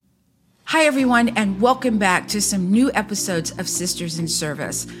Hi, everyone, and welcome back to some new episodes of Sisters in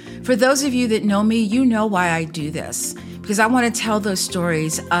Service. For those of you that know me, you know why I do this, because I want to tell those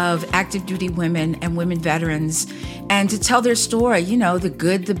stories of active duty women and women veterans and to tell their story, you know, the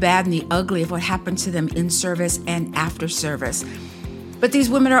good, the bad, and the ugly of what happened to them in service and after service. But these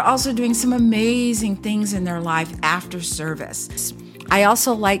women are also doing some amazing things in their life after service. I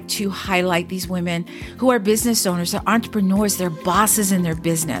also like to highlight these women who are business owners, they're entrepreneurs, they're bosses in their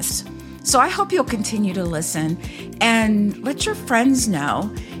business. So I hope you'll continue to listen and let your friends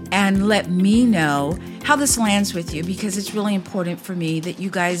know and let me know how this lands with you, because it's really important for me that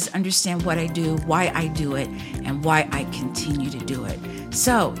you guys understand what I do, why I do it, and why I continue to do it.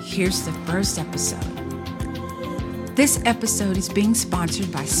 So here's the first episode. This episode is being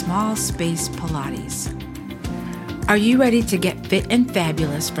sponsored by Small Space Pilates. Are you ready to get fit and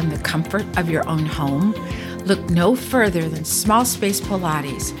fabulous from the comfort of your own home? Look no further than Small Space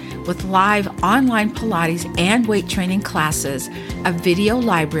Pilates. With live online Pilates and weight training classes, a video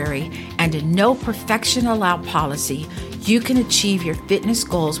library, and a no perfection allowed policy, you can achieve your fitness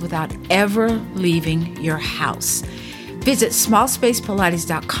goals without ever leaving your house. Visit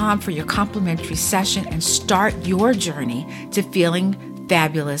smallspacepilates.com for your complimentary session and start your journey to feeling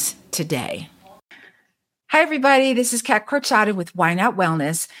fabulous today. Hi, everybody. This is Kat Corchada with Why Not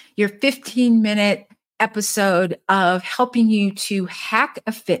Wellness, your 15-minute episode of helping you to hack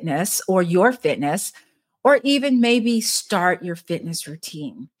a fitness or your fitness, or even maybe start your fitness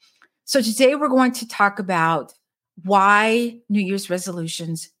routine. So today we're going to talk about why New Year's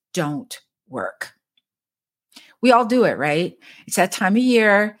resolutions don't work. We all do it, right? It's that time of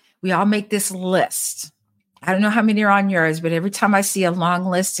year. We all make this list. I don't know how many are on yours, but every time I see a long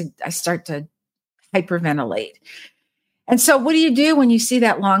list, I start to hyperventilate. And so what do you do when you see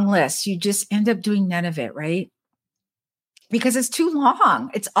that long list? You just end up doing none of it, right? Because it's too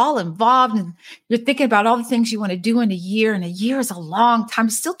long. It's all involved. And you're thinking about all the things you want to do in a year. And a year is a long time.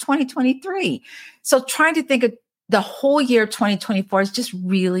 It's still 2023. So trying to think of the whole year of 2024 is just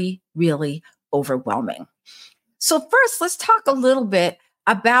really, really overwhelming. So first, let's talk a little bit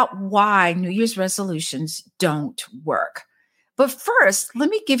about why New Year's resolutions don't work. But first, let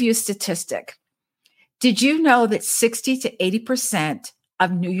me give you a statistic. Did you know that 60 to 80%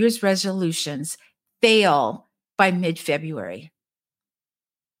 of New Year's resolutions fail by mid-February?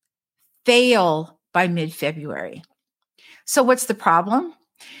 Fail by mid-February. So what's the problem?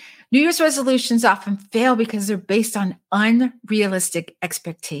 New Year's resolutions often fail because they're based on unrealistic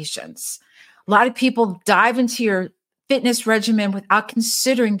expectations. A lot of people dive into your fitness regimen without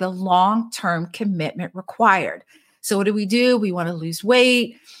considering the long-term commitment required. So what do? We want to lose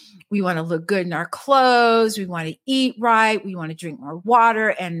weight. We want to look good in our clothes. We want to eat right. We want to drink more water,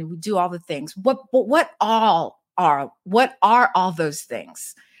 and we do all the things. What are all those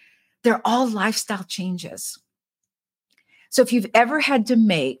things? They're all lifestyle changes. So if you've ever had to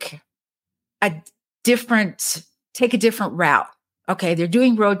take a different route, okay, they're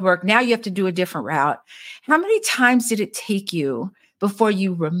doing road work. Now you have to do a different route. How many times did it take you before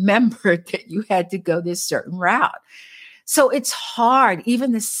you remembered that you had to go this certain route? So it's hard.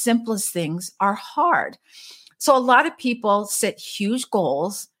 Even the simplest things are hard. So a lot of people set huge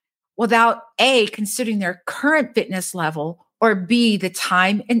goals without A, considering their current fitness level, or B, the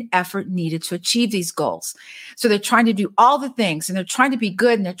time and effort needed to achieve these goals. So they're trying to do all the things and they're trying to be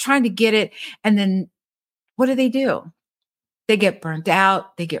good and they're trying to get it. And then what do? They get burnt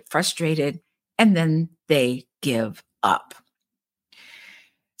out, they get frustrated, and then they give up.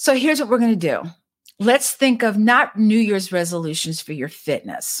 So here's what we're going to do. Let's think of not New Year's resolutions for your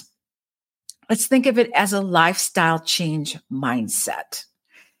fitness. Let's think of it as a lifestyle change mindset.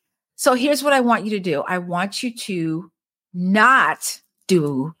 So here's what I want you to do. I want you to not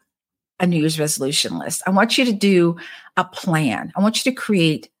do a New Year's resolution list. I want you to do a plan. I want you to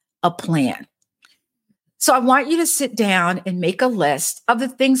create a plan. So I want you to sit down and make a list of the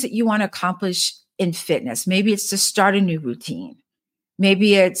things that you want to accomplish in fitness. Maybe it's to start a new routine.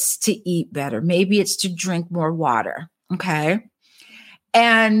 Maybe it's to eat better. Maybe it's to drink more water. Okay.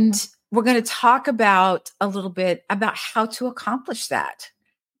 And we're going to talk about a little bit about how to accomplish that.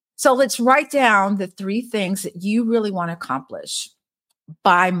 So let's write down the 3 things that you really want to accomplish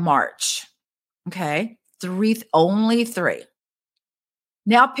by March. Okay. Only 3.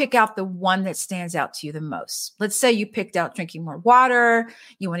 Now pick out the one that stands out to you the most. Let's say you picked out drinking more water,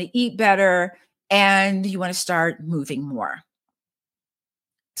 you want to eat better, and you want to start moving more.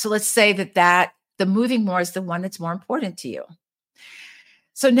 So let's say that the moving more is the one that's more important to you.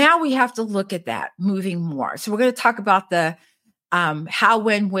 So now we have to look at that, moving more. So we're going to talk about the how,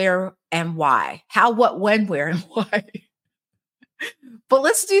 when, where, and why. How, what, when, where, and why. But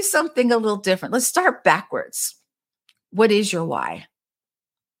let's do something a little different. Let's start backwards. What is your why?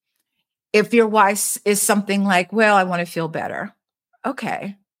 If your why is something like, well, I want to feel better.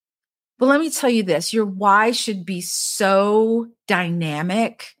 Okay. But let me tell you this, your why should be so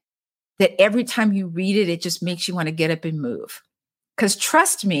dynamic that every time you read it, it just makes you want to get up and move. Because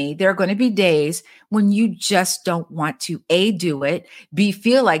trust me, there are going to be days when you just don't want to A, do it, B,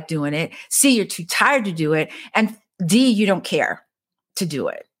 feel like doing it, C, you're too tired to do it, and D, you don't care to do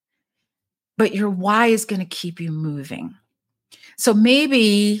it. But your why is going to keep you moving. So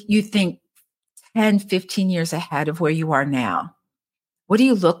maybe you think 10, 15 years ahead of where you are now. What do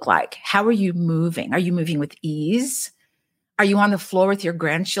you look like? How are you moving? Are you moving with ease? Are you on the floor with your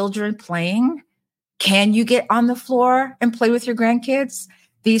grandchildren playing? Can you get on the floor and play with your grandkids?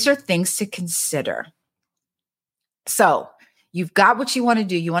 These are things to consider. So you've got what you want to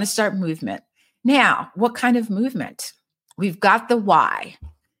do. You want to start movement. Now, what kind of movement? We've got the why.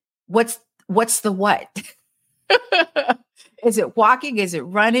 What's the what? Is it walking? Is it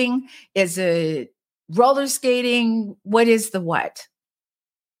running? Is it roller skating? What is the what?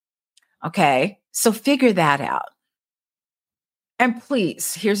 Okay, so figure that out. And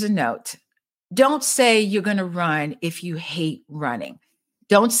please, here's a note. Don't say you're going to run if you hate running.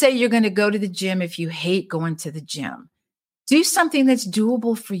 Don't say you're going to go to the gym if you hate going to the gym. Do something that's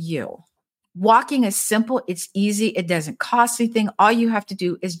doable for you. Walking is simple. It's easy. It doesn't cost anything. All you have to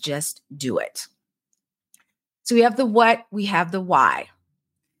do is just do it. So we have the what, we have the why.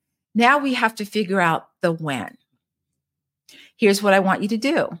 Now we have to figure out the when. Here's what I want you to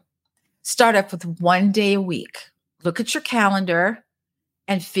do. Start up with 1 day a week. Look at your calendar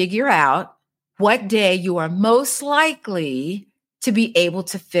and figure out what day you are most likely to be able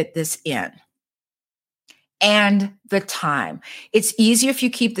to fit this in. And the time. It's easier if you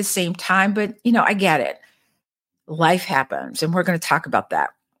keep the same time, but I get it. Life happens, and we're going to talk about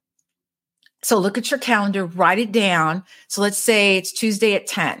that. So look at your calendar, write it down. So let's say it's Tuesday at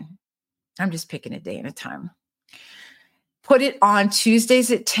 10. I'm just picking a day and a time. Put it on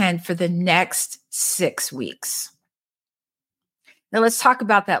Tuesdays at 10 for the next 6 weeks. Now let's talk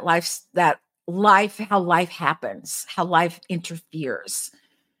about how life happens, how life interferes.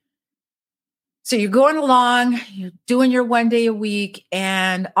 So you're going along, you're doing your 1 day a week,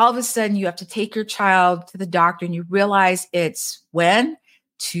 and all of a sudden you have to take your child to the doctor and you realize it's when?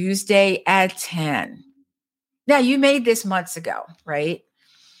 Tuesday at 10. Now you made this months ago, right?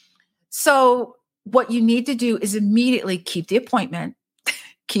 So what you need to do is immediately keep the appointment,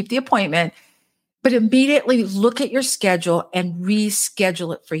 but immediately look at your schedule and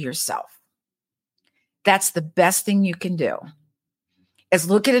reschedule it for yourself. That's the best thing you can do. Is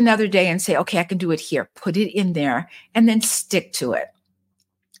look at another day and say, okay, I can do it here. Put it in there and then stick to it.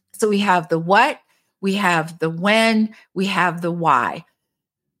 So we have the what, we have the when, we have the why.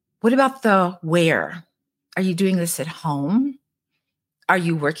 What about the where? Are you doing this at home? Are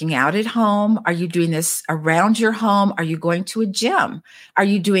you working out at home? Are you doing this around your home? Are you going to a gym? Are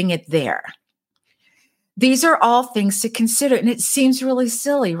you doing it there? These are all things to consider. And it seems really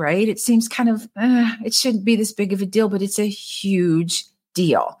silly, right? It seems kind of, it shouldn't be this big of a deal, but it's a huge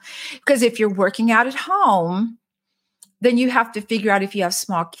deal. Because if you're working out at home, then you have to figure out if you have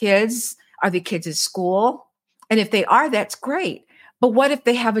small kids, are the kids at school? And if they are, that's great. But what if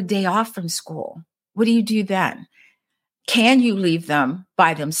they have a day off from school? What do you do then? Can you leave them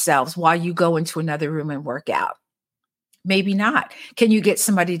by themselves while you go into another room and work out? Maybe not. Can you get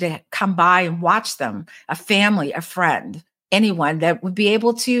somebody to come by and watch them? A family, a friend, anyone that would be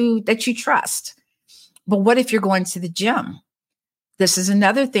able to, that you trust. But what if you're going to the gym? This is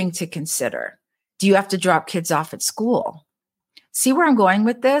another thing to consider. Do you have to drop kids off at school? See where I'm going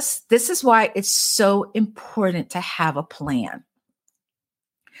with this? This is why it's so important to have a plan.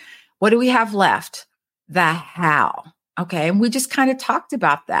 What do we have left? The how. Okay. And we just kind of talked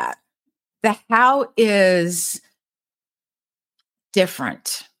about that. The how is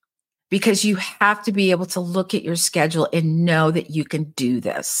different because you have to be able to look at your schedule and know that you can do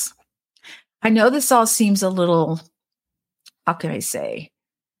this. I know this all seems a little, how can I say,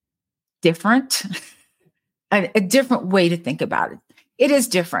 different, a different way to think about it. It is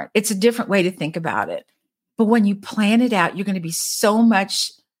different. It's a different way to think about it. But when you plan it out, you're going to be so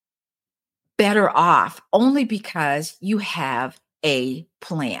much better off only because you have a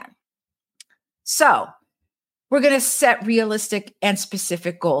plan. So we're going to set realistic and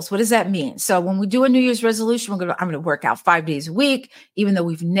specific goals. What does that mean? So when we do a New Year's resolution, I'm going to work out 5 days a week, even though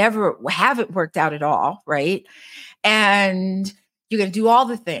we haven't worked out at all, right? And you're going to do all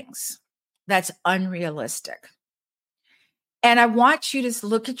the things. That's unrealistic. And I want you to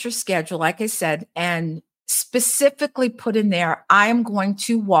look at your schedule, like I said, and specifically put in there, I am going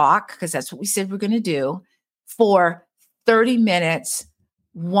to walk, because that's what we said we're going to do, for 30 minutes,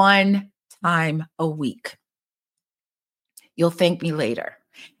 one time a week. You'll thank me later.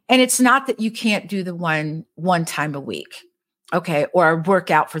 And it's not that you can't do the one time a week, okay, or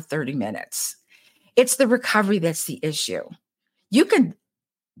work out for 30 minutes. It's the recovery that's the issue. You can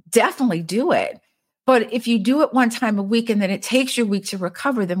definitely do it, but if you do it one time a week and then it takes you a week to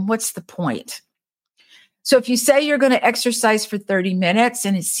recover, then what's the point? So if you say you're going to exercise for 30 minutes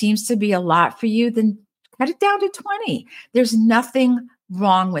and it seems to be a lot for you, then cut it down to 20. There's nothing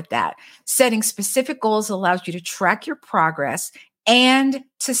wrong with that. Setting specific goals allows you to track your progress and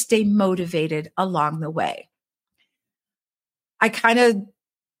to stay motivated along the way. I kind of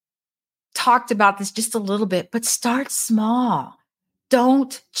talked about this just a little bit, but start small.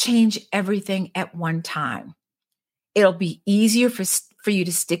 Don't change everything at one time. It'll be easier for you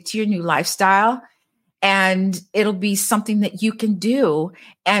to stick to your new lifestyle, and it'll be something that you can do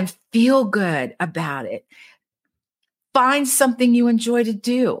and feel good about it. Find something you enjoy to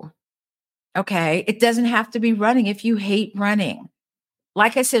do. Okay. It doesn't have to be running if you hate running.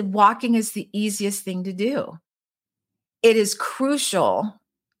 Like I said, walking is the easiest thing to do. It is crucial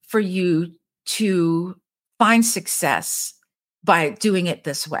for you to find success by doing it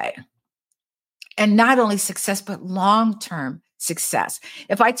this way. And not only success, but long-term success.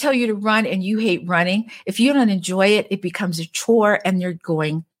 If I tell you to run and you hate running, if you don't enjoy it, it becomes a chore and you're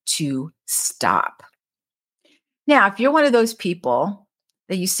going to stop. Now, if you're one of those people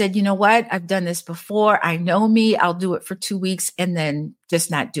that you said, you know what, I've done this before, I know me, I'll do it for 2 weeks and then just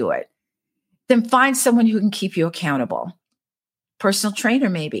not do it, then find someone who can keep you accountable. Personal trainer,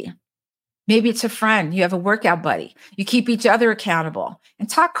 maybe. Maybe it's a friend. You have a workout buddy. You keep each other accountable and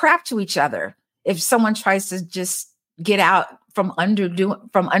talk crap to each other. If someone tries to just get out I'm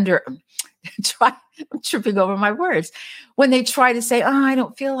tripping over my words. When they try to say, oh, I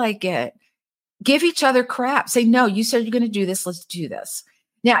don't feel like it. Give each other crap. Say, no, you said you're going to do this. Let's do this.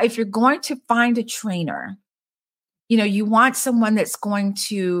 Now, if you're going to find a trainer, you want someone that's going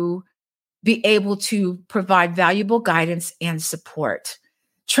to be able to provide valuable guidance and support.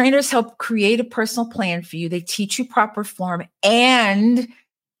 Trainers help create a personal plan for you. They teach you proper form, and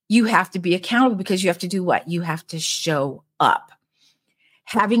you have to be accountable because you have to do what? You have to show up.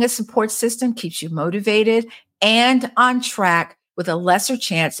 Having a support system keeps you motivated and on track with a lesser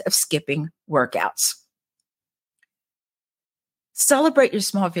chance of skipping workouts. Celebrate your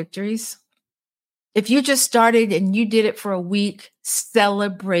small victories. If you just started and you did it for a week,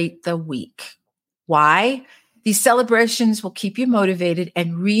 celebrate the week. Why? These celebrations will keep you motivated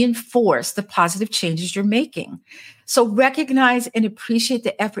and reinforce the positive changes you're making. So recognize and appreciate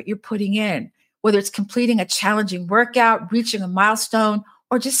the effort you're putting in, whether it's completing a challenging workout, reaching a milestone,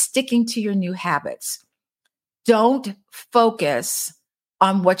 or just sticking to your new habits. Don't focus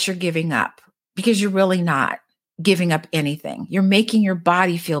on what you're giving up because you're really not giving up anything. You're making your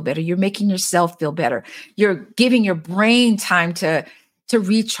body feel better. You're making yourself feel better. You're giving your brain time to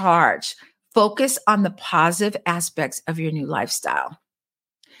recharge. Focus on the positive aspects of your new lifestyle.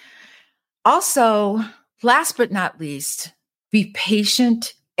 Also, last but not least, be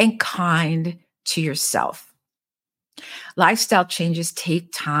patient and kind to yourself. Lifestyle changes take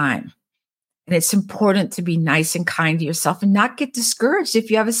time, and it's important to be nice and kind to yourself and not get discouraged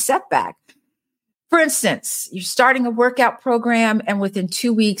if you have a setback. For instance, you're starting a workout program and within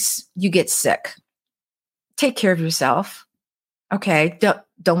 2 weeks, you get sick. Take care of yourself. Okay,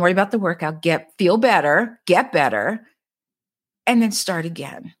 don't worry about the workout. Feel better, get better, and then start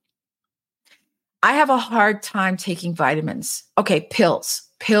again. I have a hard time taking vitamins. Okay, pills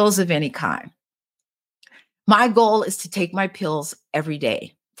of any kind. My goal is to take my pills every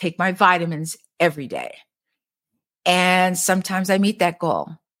day, take my vitamins every day. And sometimes I meet that goal.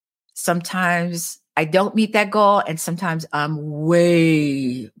 Sometimes I don't meet that goal, and sometimes I'm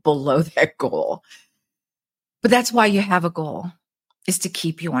way below that goal. But that's why you have a goal, is to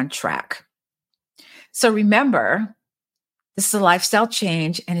keep you on track. So remember, this is a lifestyle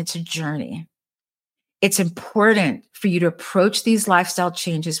change and it's a journey. It's important for you to approach these lifestyle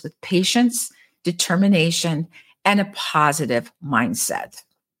changes with patience, determination, and a positive mindset.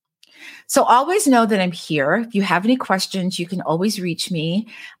 So always know that I'm here. If you have any questions, you can always reach me.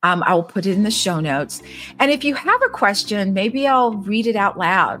 I will put it in the show notes. And if you have a question, maybe I'll read it out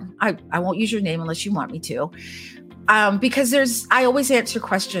loud. I won't use your name unless you want me to. Because I always answer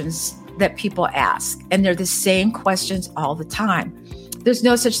questions that people ask, and they're the same questions all the time. There's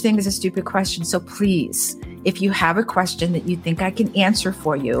no such thing as a stupid question. So please, if you have a question that you think I can answer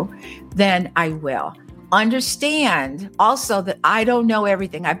for you, then I will. Understand also that I don't know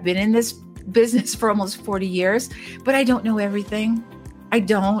everything. I've been in this business for almost 40 years, but I don't know everything. I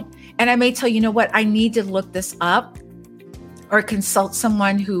don't. And I may tell you, know what, I need to look this up or consult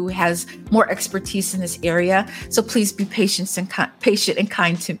someone who has more expertise in this area. So please be patient and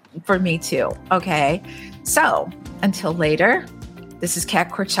kind for me too. Okay. So until later, this is Kat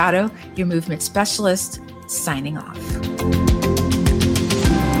Corchado, your movement specialist, signing off.